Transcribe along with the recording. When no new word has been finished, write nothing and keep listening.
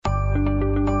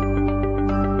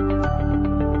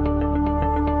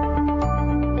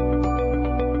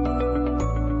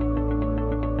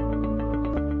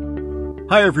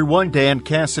Hi everyone, Dan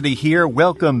Cassidy here.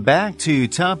 Welcome back to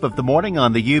Top of the Morning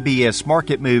on the UBS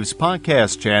Market Moves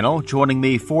podcast channel. Joining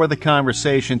me for the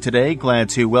conversation today, glad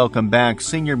to welcome back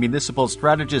Senior Municipal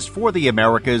Strategist for the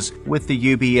Americas with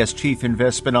the UBS Chief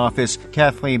Investment Office,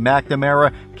 Kathleen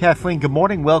McNamara. Kathleen, good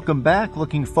morning. Welcome back.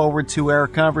 Looking forward to our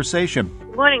conversation.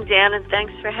 Good morning, Dan, and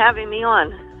thanks for having me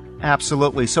on.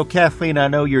 Absolutely. So, Kathleen, I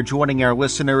know you're joining our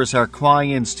listeners, our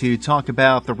clients, to talk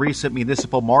about the recent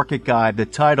Municipal Market Guide, the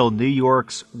title, New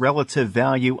York's Relative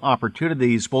Value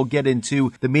Opportunities. We'll get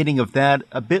into the meaning of that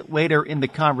a bit later in the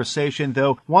conversation,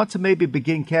 though. Want to maybe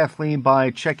begin, Kathleen,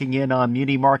 by checking in on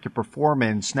muni market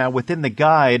performance. Now, within the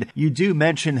guide, you do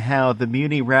mention how the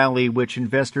muni rally, which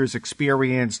investors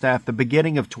experienced at the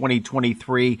beginning of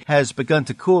 2023, has begun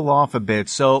to cool off a bit.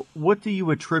 So, what do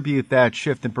you attribute that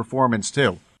shift in performance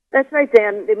to? That's right,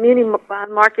 Dan. The muni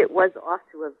bond market was off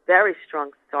to a very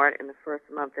strong start in the first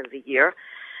month of the year.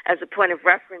 As a point of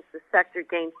reference, the sector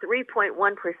gained 3.1%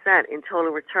 in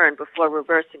total return before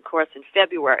reversing course in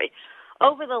February.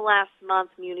 Over the last month,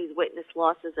 munis witnessed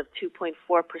losses of 2.4%.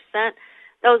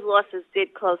 Those losses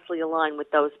did closely align with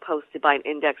those posted by an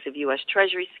index of U.S.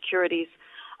 Treasury securities.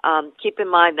 Keep in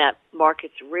mind that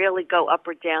markets rarely go up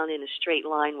or down in a straight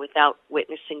line without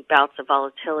witnessing bouts of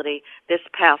volatility. This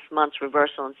past month's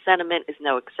reversal in sentiment is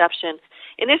no exception.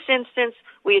 In this instance,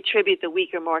 we attribute the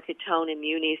weaker market tone in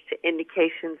munis to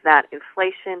indications that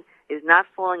inflation is not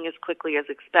falling as quickly as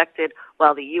expected,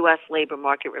 while the U.S. labor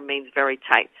market remains very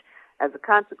tight. As a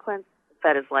consequence, the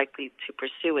Fed is likely to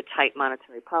pursue a tight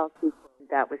monetary policy.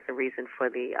 That was the reason for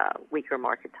the weaker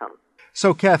market tone.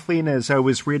 So, Kathleen, as I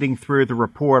was reading through the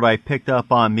report, I picked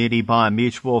up on muni bond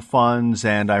mutual funds,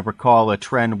 and I recall a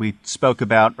trend we spoke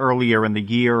about earlier in the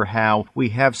year, how we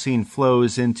have seen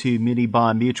flows into muni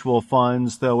bond mutual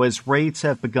funds, though as rates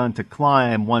have begun to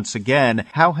climb once again,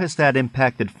 how has that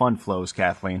impacted fund flows,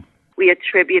 Kathleen? We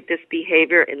attribute this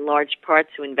behavior in large part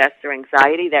to investor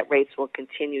anxiety that rates will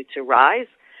continue to rise.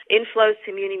 Inflows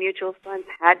to muni mutual funds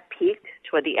had peaked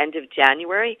toward the end of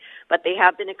January, but they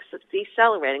have been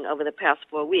decelerating over the past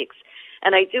 4 weeks.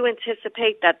 And I do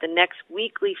anticipate that the next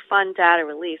weekly fund data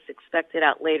release expected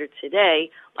out later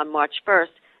today on March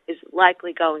 1st is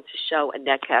likely going to show a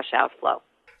net cash outflow.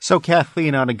 So,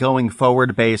 Kathleen, on a going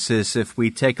forward basis, if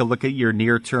we take a look at your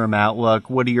near-term outlook,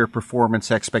 what are your performance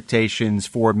expectations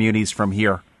for munis from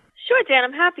here? Sure, Dan,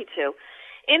 I'm happy to.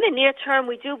 In the near term,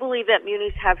 we do believe that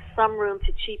munis have some room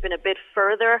to cheapen a bit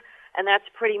further, and that's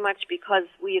pretty much because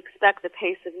we expect the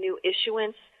pace of new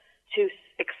issuance to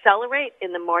accelerate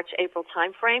in the March-April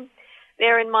timeframe.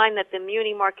 Bear in mind that the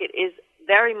muni market is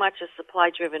very much a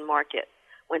supply-driven market.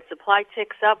 When supply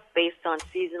ticks up based on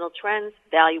seasonal trends,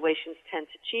 valuations tend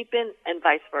to cheapen and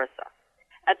vice versa.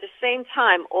 At the same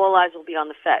time, all eyes will be on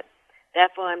the Fed. The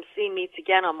FOMC meets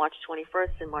again on March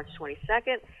 21st and March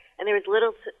 22nd, and there is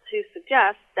little to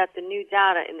suggest that the new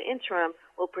data in the interim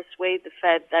will persuade the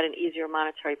Fed that an easier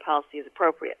monetary policy is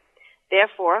appropriate.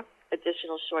 Therefore,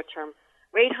 additional short-term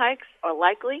rate hikes are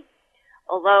likely.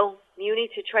 Although muni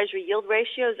to Treasury yield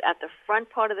ratios at the front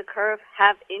part of the curve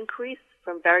have increased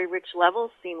from very rich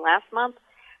levels seen last month,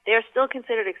 they are still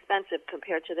considered expensive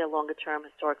compared to their longer-term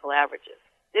historical averages.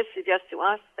 This suggests to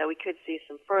us that we could see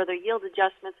some further yield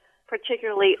adjustments,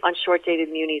 particularly on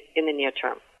short-dated munis in the near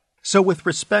term. So with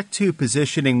respect to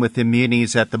positioning within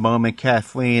munis at the moment,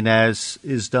 Kathleen, as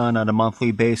is done on a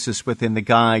monthly basis within the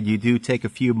guide, you do take a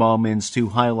few moments to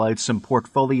highlight some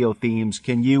portfolio themes.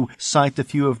 Can you cite a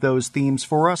few of those themes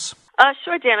for us?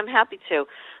 Sure, Dan, I'm happy to.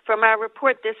 From our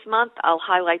report this month, I'll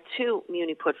highlight 2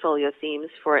 muni portfolio themes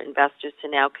for investors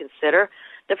to now consider.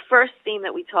 The first theme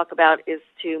that we talk about is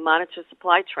to monitor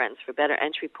supply trends for better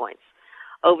entry points.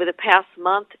 Over the past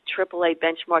month, AAA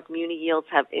benchmark muni yields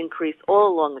have increased all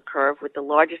along the curve, with the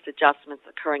largest adjustments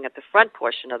occurring at the front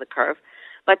portion of the curve.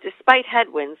 But despite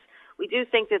headwinds, we do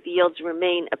think that the yields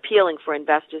remain appealing for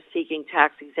investors seeking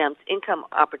tax-exempt income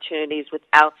opportunities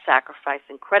without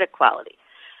sacrificing credit quality.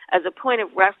 As a point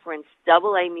of reference,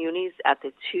 AA munis at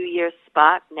the 2-year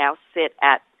spot now sit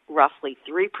at roughly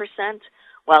 3%,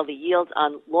 while the yield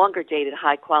on longer-dated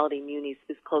high-quality munis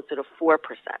is closer to 4%.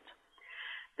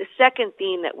 The second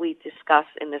theme that we discuss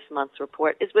in this month's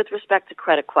report is with respect to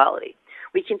credit quality.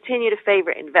 We continue to favor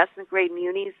investment-grade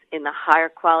munis in the higher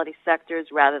quality sectors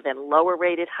rather than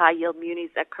lower-rated high-yield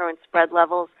munis at current spread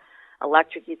levels.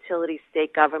 electric utilities,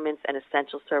 state governments, and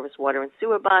essential service water and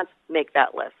sewer bonds make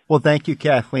that list. Well, thank you,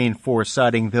 Kathleen, for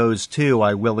citing those two.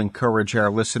 I will encourage our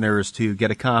listeners to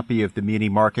get a copy of the Muni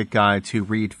Market Guide to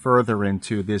read further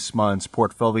into this month's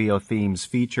Portfolio Themes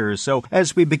features. So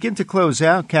as we begin to close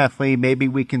out, Kathleen, maybe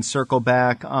we can circle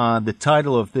back on the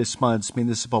title of this month's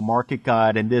Municipal Market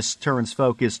Guide, and this turns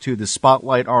focus to the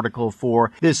Spotlight article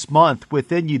for this month.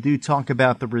 Within, you do talk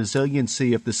about the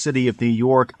resiliency of the city of New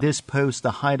York, this post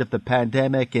the height of the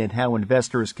pandemic, and how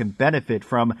investors can benefit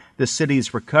from the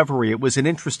city's recovery. It was an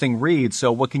interesting read,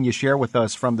 so what can you share with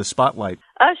us from the Spotlight?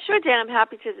 Sure, Dan, I'm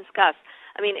happy to discuss.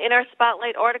 In our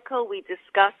Spotlight article, we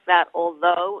discussed that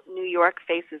although New York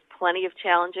faces plenty of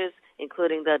challenges,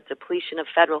 including the depletion of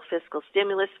federal fiscal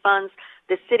stimulus funds,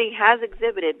 the city has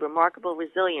exhibited remarkable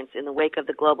resilience in the wake of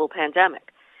the global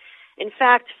pandemic. In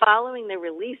fact, following the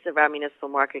release of our Municipal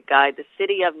Market Guide, the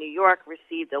City of New York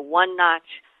received a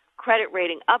one-notch credit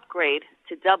rating upgrade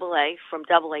to AA from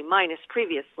AA-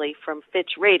 previously from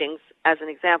Fitch Ratings, as an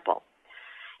example.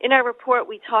 In our report,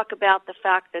 we talk about the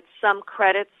fact that some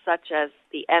credits, such as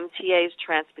the MTA's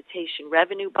transportation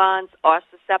revenue bonds, are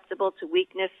susceptible to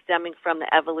weakness stemming from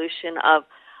the evolution of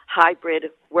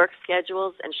hybrid work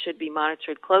schedules and should be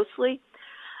monitored closely.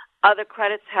 Other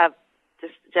credits have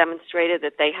demonstrated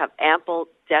that they have ample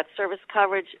debt service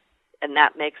coverage, and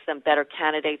that makes them better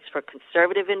candidates for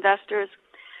conservative investors.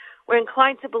 We're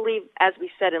inclined to believe, as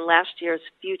we said in last year's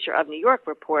Future of New York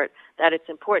report, that it's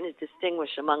important to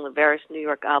distinguish among the various New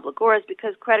York obligors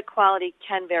because credit quality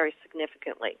can vary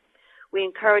significantly. We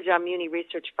encourage our Muni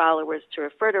Research followers to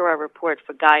refer to our report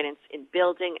for guidance in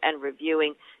building and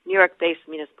reviewing New York-based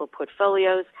municipal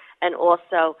portfolios, and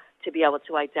also to be able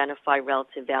to identify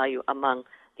relative value among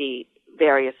the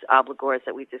various obligors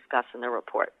that we discuss in the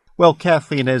report. Well,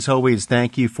 Kathleen, as always,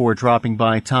 thank you for dropping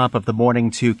by top of the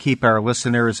morning to keep our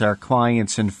listeners, our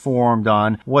clients informed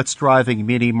on what's driving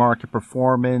muni market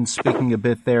performance, speaking a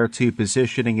bit there to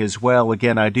positioning as well.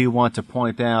 Again, I do want to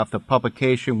point out the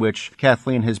publication which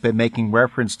Kathleen has been making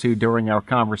reference to during our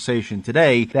conversation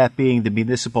today, that being the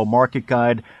Municipal Market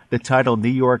Guide, the title New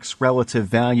York's Relative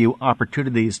Value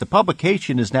Opportunities. The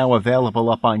publication is now available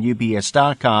up on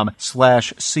ubs.com/CIO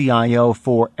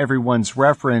for everyone's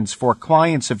reference. For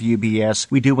clients of UBS,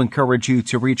 we do encourage you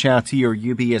to reach out to your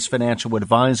UBS financial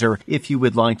advisor if you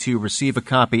would like to receive a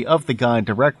copy of the guide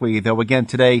directly. Though again,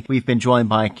 today we've been joined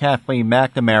by Kathleen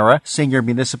McNamara, Senior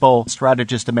Municipal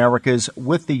Strategist Americas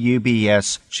with the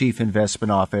UBS Chief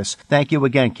Investment Office. Thank you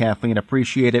again, Kathleen.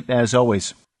 Appreciate it as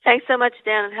always. Thanks so much,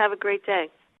 Dan, and have a great day.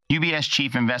 UBS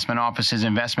Chief Investment Office's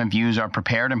investment views are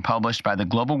prepared and published by the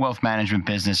global wealth management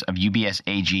business of UBS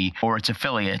AG or its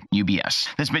affiliate, UBS.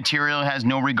 This material has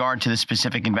no regard to the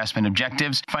specific investment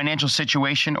objectives, financial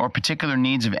situation, or particular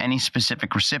needs of any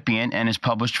specific recipient and is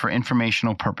published for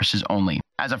informational purposes only.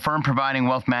 As a firm providing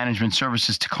wealth management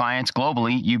services to clients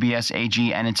globally, UBS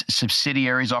AG and its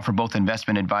subsidiaries offer both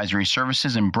investment advisory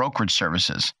services and brokerage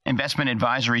services. Investment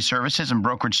advisory services and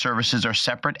brokerage services are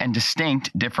separate and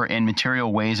distinct, differ in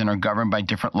material ways, and are governed by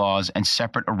different laws and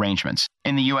separate arrangements.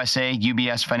 In the USA,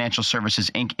 UBS Financial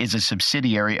Services, Inc. is a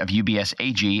subsidiary of UBS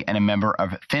AG and a member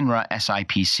of FINRA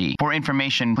SIPC. For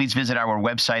information, please visit our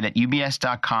website at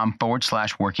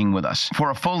ubs.com/working with us. For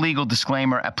a full legal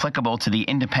disclaimer applicable to the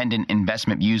independent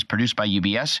investment views produced by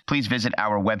UBS, please visit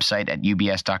our website at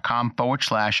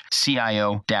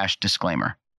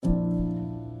ubs.com/CIO-disclaimer.